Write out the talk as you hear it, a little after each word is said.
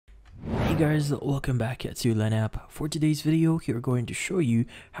guys, welcome back to LANapp. For today's video, we are going to show you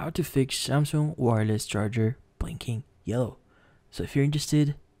how to fix Samsung wireless charger blinking yellow. So if you're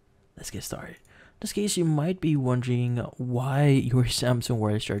interested, let's get started. In this case, you might be wondering why your Samsung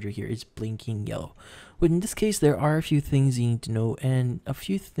wireless charger here is blinking yellow. But in this case, there are a few things you need to know and a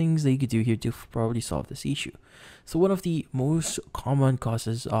few things that you could do here to probably solve this issue. So one of the most common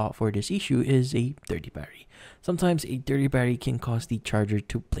causes for this issue is a dirty battery. Sometimes a dirty battery can cause the charger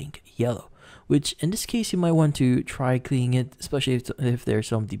to blink yellow, which in this case you might want to try cleaning it, especially if there's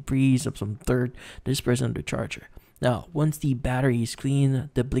some debris or some dirt that is present on the charger. Now, once the battery is clean,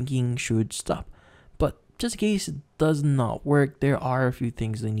 the blinking should stop. But just in case it does not work, there are a few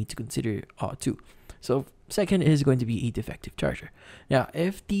things they need to consider too. So second is going to be a defective charger. Now,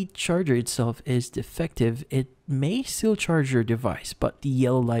 if the charger itself is defective, it may still charge your device, but the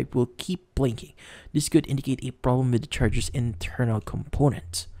yellow light will keep blinking. This could indicate a problem with the charger's internal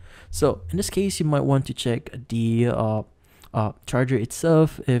components. So in this case, you might want to check the charger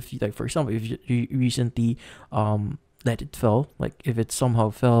itself. If, like, for example, if you recently let it fall, like if it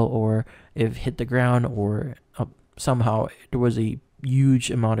somehow fell or if it hit the ground or somehow there was a huge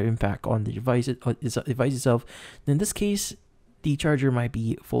amount of impact on the device itself, then in this case the charger might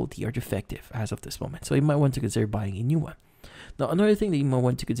be faulty or defective as of this moment, so you might want to consider buying a new one. Now, another thing that you might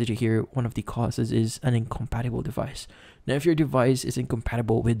want to consider here, one of the causes is an incompatible device. Now, if your device is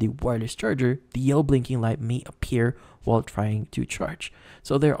incompatible with the wireless charger, the yellow blinking light may appear while trying to charge.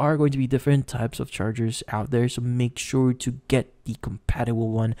 So there are going to be different types of chargers out there, so make sure to get the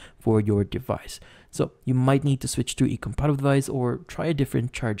compatible one for your device. So you might need to switch to a compatible device or try a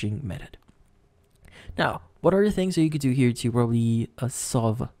different charging method. Now, what are the things that you could do here to probably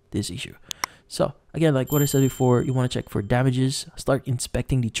solve this issue? So again, like what I said before, you want to check for damages, start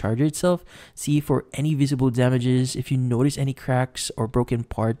inspecting the charger itself, see for any visible damages. If you notice any cracks or broken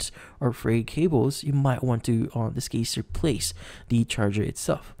parts or frayed cables, you might want to, in this case, replace the charger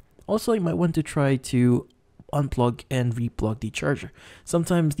itself. Also, you might want to try to unplug and replug the charger.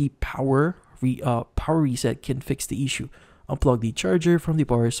 Sometimes the power reset can fix the issue. Unplug the charger from the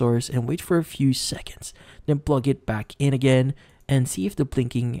power source and wait for a few seconds, then plug it back in again and see if the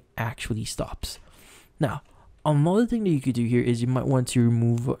blinking actually stops. Now, another thing that you could do here is you might want to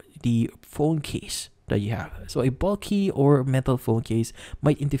remove the phone case that you have. So a bulky or metal phone case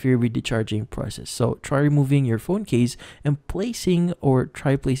might interfere with the charging process. So try removing your phone case and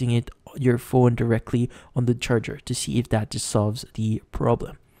try placing your phone directly on the charger to see if that just solves the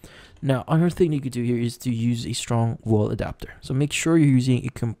problem. Now, another thing you could do here is to use a strong wall adapter. So make sure you're using a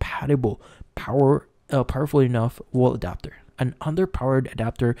compatible, powerful enough wall adapter. An underpowered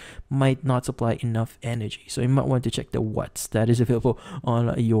adapter might not supply enough energy, so you might want to check the watts that is available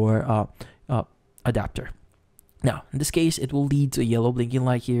on your adapter. Now, in this case, it will lead to a yellow blinking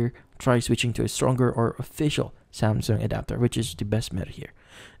light here. Try switching to a stronger or official Samsung adapter, which is the best method here.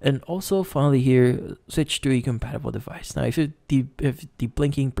 And also, finally here, switch to a compatible device. Now, if the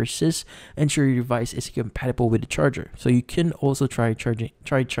blinking persists, ensure your device is compatible with the charger. So you can also try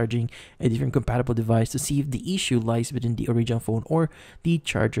charging a different compatible device to see if the issue lies within the original phone or the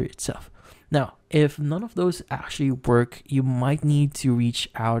charger itself. Now, if none of those actually work, you might need to reach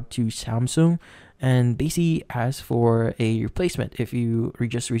out to Samsung and basically ask for a replacement if you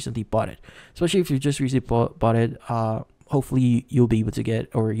just recently bought it. Especially if you just recently bought it, hopefully you'll be able to get,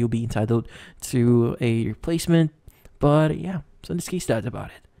 or you'll be entitled to, a replacement. But yeah, so in this case, that's about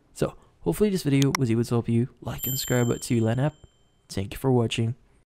it. So hopefully this video was able to help you. Like and subscribe to LANapp. Thank you for watching.